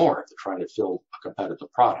ignore if they're trying to fill a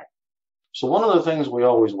competitive product. So one of the things we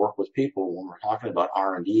always work with people when we're talking about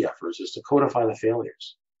R&D efforts is to codify the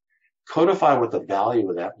failures. Codify what the value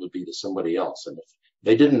of that would be to somebody else. And if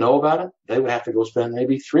they didn't know about it, they would have to go spend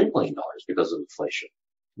maybe $3 million because of inflation.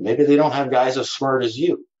 Maybe they don't have guys as smart as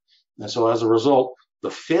you. And so as a result, the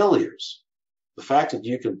failures, the fact that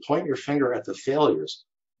you can point your finger at the failures,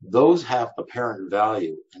 those have apparent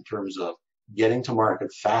value in terms of getting to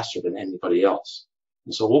market faster than anybody else.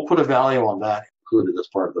 And so we'll put a value on that included as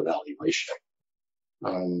part of the valuation.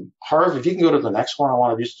 Harv, if you can go to the next one, I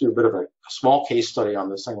want to just do a bit of a small case study on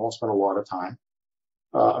this thing. I won't spend a lot of time.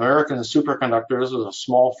 American Superconductors is a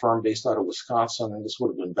small firm based out of Wisconsin, and this would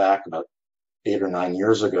have been back about 8 or 9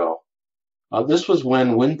 years ago. This was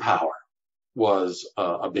when wind power was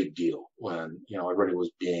a big deal, when everybody was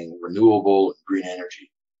being renewable and green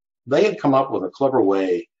energy. They had come up with a clever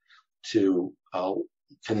way to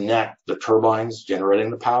connect the turbines generating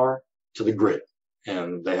the power to the grid.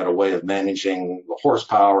 And they had a way of managing the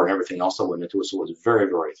horsepower and everything else that went into it, so it was very,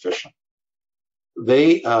 very efficient.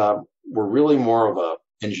 They were really more of an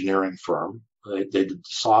engineering firm. They did the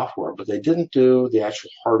software, but they didn't do the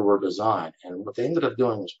actual hardware design. And what they ended up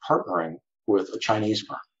doing was partnering with a Chinese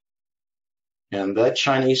firm. And that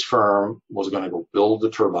Chinese firm was going to go build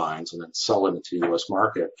the turbines and then sell it into the U.S.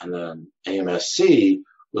 market. And then AMSC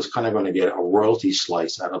was kind of going to get a royalty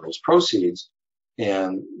slice out of those proceeds.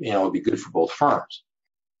 And, it'd be good for both firms.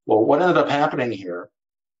 Well, what ended up happening here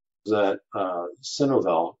is that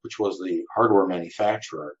Sinovel, which was the hardware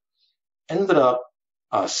manufacturer, ended up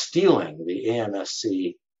stealing the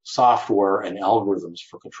AMSC software and algorithms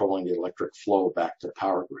for controlling the electric flow back to the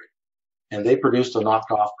power grid. And they produced a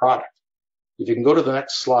knockoff product. If you can go to the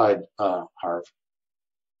next slide, Harv.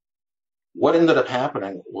 What ended up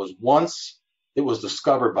happening was once it was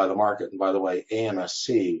discovered by the market, and by the way,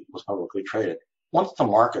 AMSC was publicly traded, once the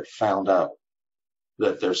market found out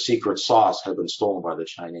that their secret sauce had been stolen by the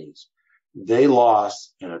Chinese, they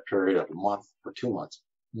lost in a period of a month or 2 months,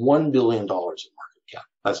 $1 billion in market cap.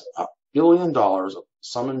 That's $1 billion of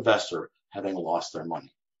some investor having lost their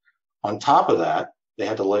money. On top of that, they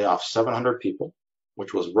had to lay off 700 people,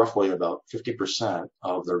 which was roughly about 50%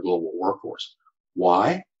 of their global workforce.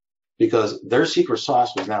 Why? Because their secret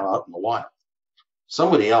sauce was now out in the wild.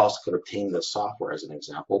 Somebody else could obtain this software, as an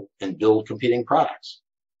example, and build competing products.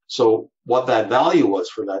 So what that value was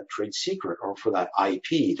for that trade secret or for that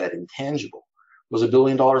IP, that intangible, was $1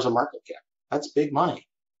 billion of market cap. That's big money.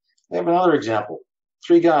 I have another example.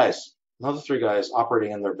 Another three guys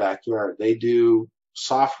operating in their backyard. They do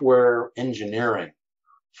software engineering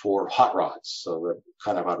for hot rods, so they're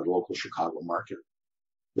kind of out of the local Chicago market.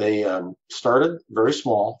 They started very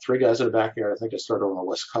small, 3 guys in the backyard. I think they started on the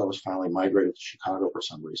West Coast, finally migrated to Chicago for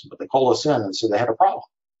some reason. But they called us in and said they had a problem.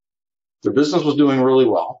 Their business was doing really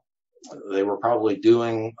well. They were probably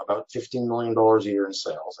doing about $15 million a year in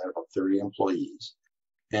sales. They had about 30 employees.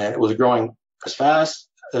 And it was growing as fast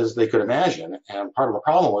as they could imagine. And part of the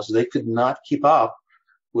problem was they could not keep up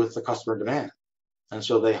with the customer demand. And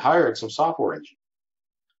so they hired some software engineers.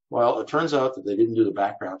 Well, it turns out that they didn't do the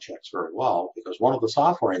background checks very well, because one of the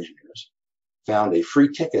software engineers found a free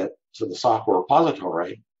ticket to the software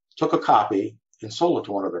repository, took a copy, and sold it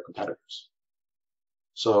to one of their competitors.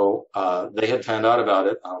 So they had found out about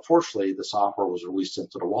it. Unfortunately, the software was released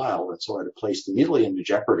into the wild, and so it had placed immediately into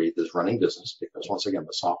jeopardy this running business, because once again,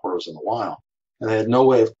 the software was in the wild, and they had no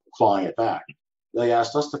way of clawing it back. They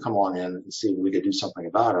asked us to come on in and see if we could do something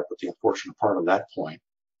about it, but the unfortunate part of that point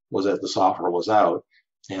was that the software was out,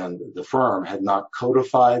 and the firm had not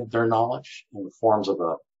codified their knowledge in the forms of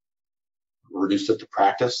reduced it to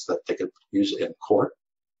practice that they could use it in court.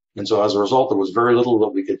 And so as a result, there was very little that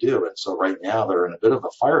we could do. And so right now they're in a bit of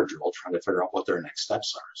a fire drill trying to figure out what their next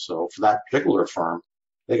steps are. So for that particular firm,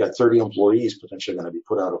 they got 30 employees potentially going to be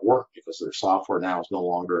put out of work because their software now is no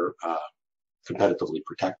longer competitively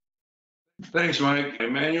protected. Thanks, Mike.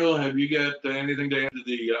 Emmanuel, have you got anything to add to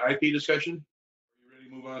the IP discussion? Are you ready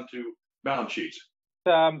to move on to balance sheets?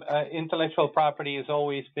 Intellectual property has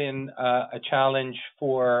always been a challenge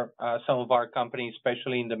for some of our companies,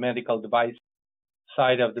 especially in the medical device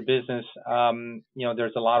side of the business.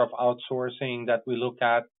 There's a lot of outsourcing that we look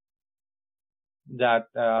at that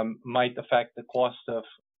might affect the cost of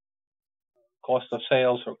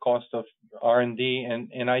sales or cost of R&D,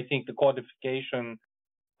 and I think the codification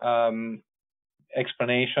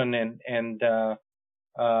explanation and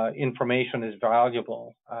information is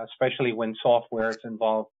valuable, especially when software is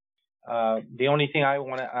involved. The only thing I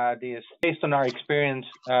want to add is, based on our experience,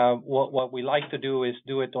 what we like to do is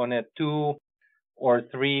do it on a 2 or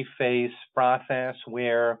 3 phase process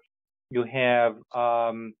where you have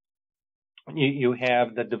you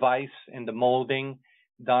have the device and the molding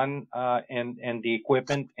done and the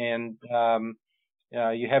equipment, and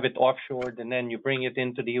you have it offshored, and then you bring it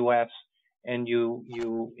into the U.S. and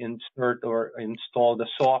you insert or install the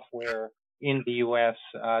software in the U.S.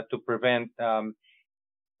 To prevent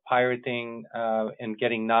pirating and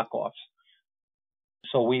getting knockoffs.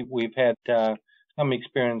 So we've had some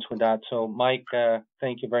experience with that. So Mike,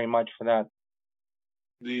 thank you very much for that.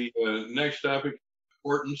 The next topic,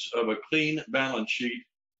 importance of a clean balance sheet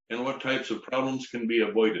and what types of problems can be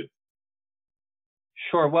avoided.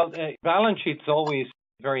 Sure. Well, balance sheet is always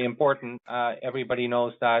very important. Everybody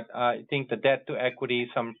knows that. I think the debt to equity,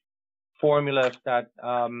 some formulas that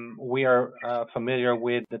we are familiar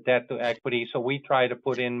with, the debt to equity. So we try to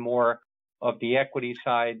put in more of the equity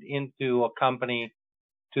side into a company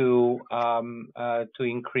to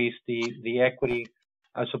increase the equity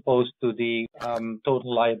as opposed to the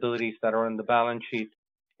total liabilities that are on the balance sheet.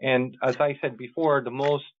 And as I said before, the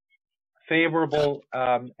most favorable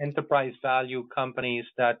enterprise value companies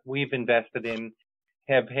that we've invested in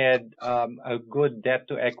have had a good debt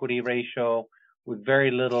to equity ratio with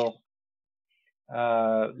very little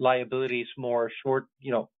liabilities, more short,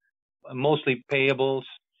 mostly payables,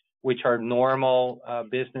 which are normal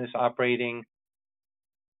business operating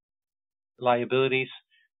liabilities,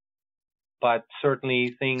 but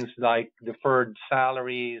certainly things like deferred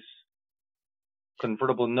salaries,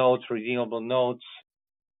 convertible notes, redeemable notes,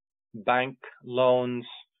 bank loans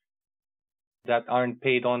that aren't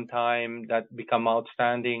paid on time, that become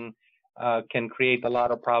outstanding, can create a lot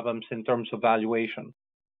of problems in terms of valuation.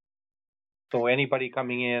 So anybody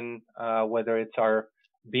coming in, whether it's our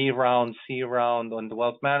B round, C round on the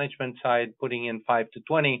wealth management side, putting in 5 to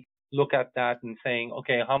 20, look at that and saying,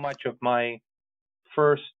 okay, how much of my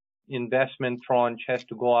first investment tranche has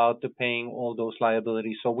to go out to paying all those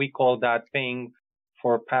liabilities? So we call that paying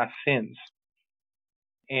for past sins.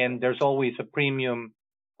 And there's always a premium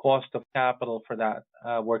cost of capital for that.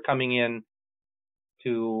 We're coming in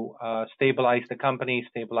to stabilize the company,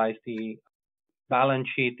 stabilize the balance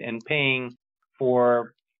sheet, and paying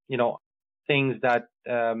for, things that,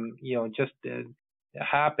 just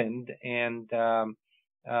happened, and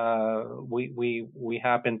we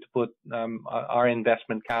happen to put our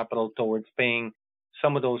investment capital towards paying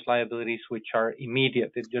some of those liabilities, which are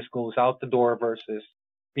immediate. It just goes out the door versus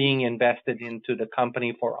being invested into the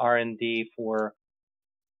company for R&D, for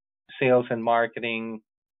sales and marketing,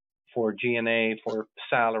 for G&A, for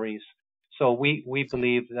salaries. So we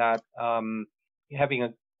believe that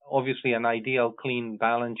having obviously an ideal clean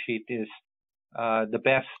balance sheet is the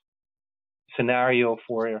best scenario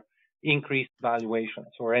for increased valuations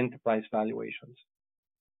or enterprise valuations.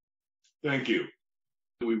 Thank you.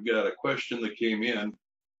 We've got a question that came in.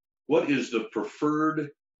 What is the preferred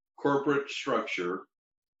corporate structure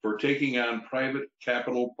for taking on private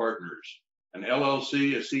capital partners? An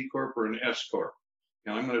LLC, a C Corp, or an S Corp?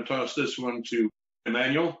 And I'm going to toss this one to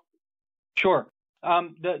Emmanuel. Sure.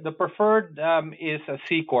 The preferred is a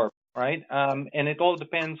C Corp, right? And it all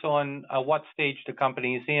depends on what stage the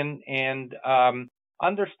company is in, and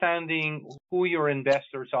understanding who your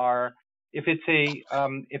investors are. If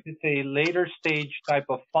it's a later stage type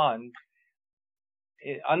of fund,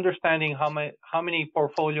 understanding how many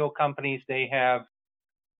portfolio companies they have,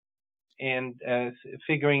 and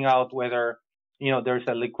figuring out whether there's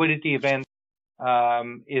a liquidity event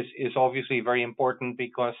is obviously very important,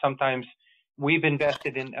 because sometimes we've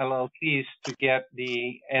invested in LLCs to get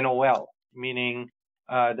the NOL, meaning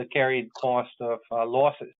the carried cost of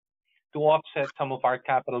losses, to offset some of our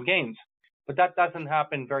capital gains. But that doesn't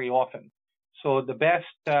happen very often. So the best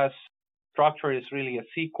structure is really a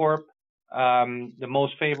C Corp. The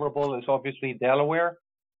most favorable is obviously Delaware.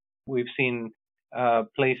 We've seen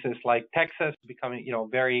places like Texas becoming,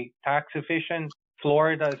 very tax efficient.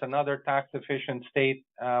 Florida is another tax efficient state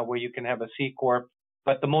where you can have a C Corp.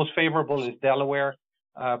 But the most favorable is Delaware,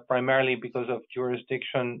 primarily because of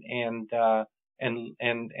jurisdiction and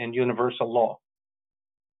universal law.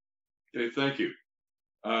 Okay, thank you.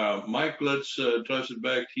 Mike, let's toss it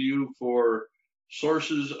back to you for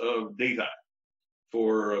sources of data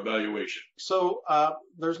for evaluation. So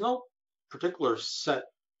there's no particular set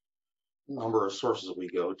number of sources we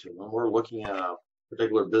go to. When we're looking at a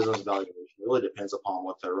particular business valuation, it really depends upon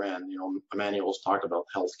what they're in. You know, Emmanuel's talked about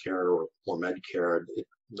healthcare or Medicare.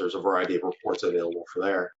 There's a variety of reports available for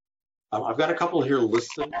there. I've got a couple here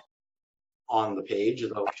listed on the page.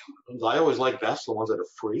 I always like best the ones that are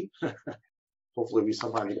free. Hopefully, we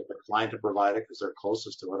sometimes get the client to provide it because they're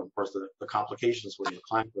closest to it. Of course, the complications when the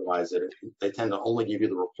client provides it, they tend to only give you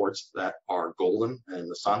the reports that are golden and in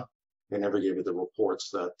the sun. They never give you the reports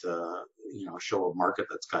that show a market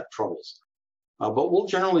that's got troubles. But we'll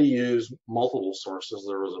generally use multiple sources.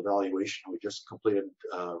 There was a valuation we just completed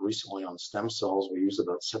recently on stem cells. We used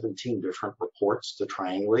about 17 different reports to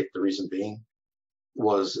triangulate. The reason being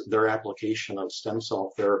was their application of stem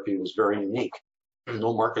cell therapy was very unique.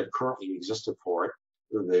 No market currently existed for it.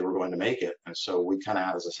 They were going to make it. And so we kind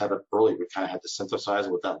of, as I said earlier, we kind of had to synthesize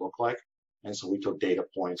what that looked like. And so we took data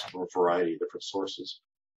points from a variety of different sources.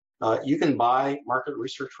 You can buy market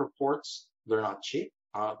research reports. They're not cheap.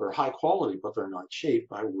 They're high quality, but they're not cheap.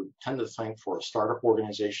 I would tend to think for a startup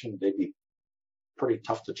organization, they'd be pretty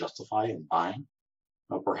tough to justify in buying.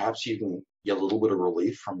 Perhaps you can get a little bit of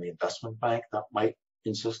relief from the investment bank that might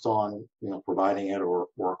insist on, providing it or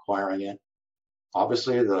acquiring it.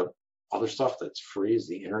 Obviously, the other stuff that's free is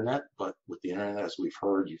the internet, but with the internet, as we've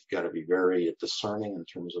heard, you've got to be very discerning in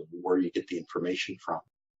terms of where you get the information from.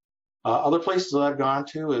 Other places that I've gone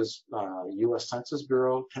to is U.S. Census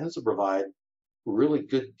Bureau tends to provide really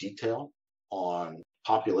good detail on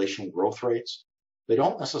population growth rates. They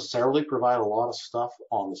don't necessarily provide a lot of stuff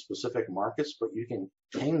on the specific markets, but you can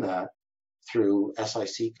obtain that through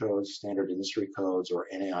SIC codes, standard industry codes, or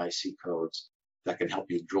NAIC codes that can help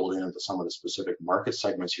you drill into some of the specific market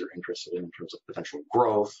segments you're interested in terms of potential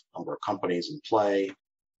growth, number of companies in play,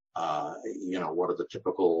 what are the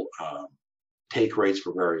typical take rates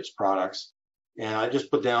for various products. And I just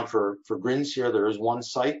put down for grins here, there is one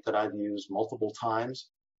site that I've used multiple times.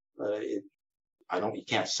 You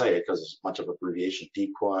can't say it because it's a bunch of abbreviation,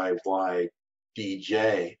 DQYYDJ,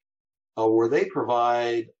 where they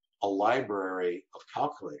provide a library of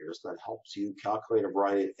calculators that helps you calculate a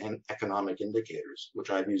variety of economic indicators,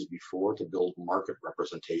 which I've used before to build market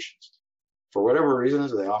representations. For whatever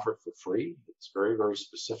reasons, they offer it for free. It's very, very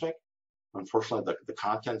specific. Unfortunately, the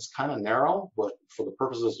content's kind of narrow, but for the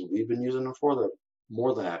purposes we've been using them for, they're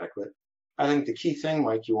more than adequate. I think the key thing,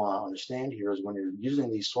 Mike, you want to understand here is when you're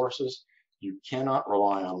using these sources, you cannot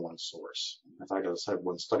rely on one source. In fact, as I said,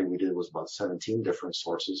 one study we did was about 17 different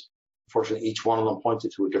sources. Unfortunately, each one of them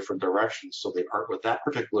pointed to a different direction. So the art with that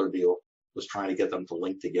particular deal was trying to get them to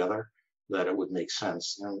link together, that it would make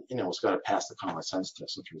sense. And, it's got to pass the common sense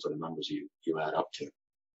test in terms of the numbers you add up to.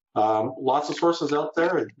 Lots of sources out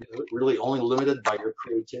there, really only limited by your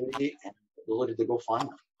creativity and ability to go find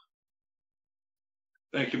them.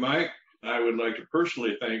 Thank you, Mike. I would like to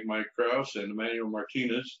personally thank Mike Krause and Emmanuel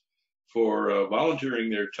Martinez for volunteering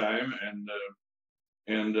their time and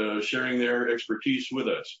sharing their expertise with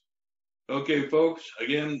us. Okay, folks,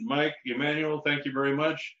 again, Mike, Emmanuel, thank you very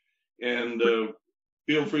much. And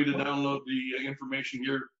feel free to download the information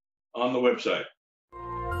here on the website.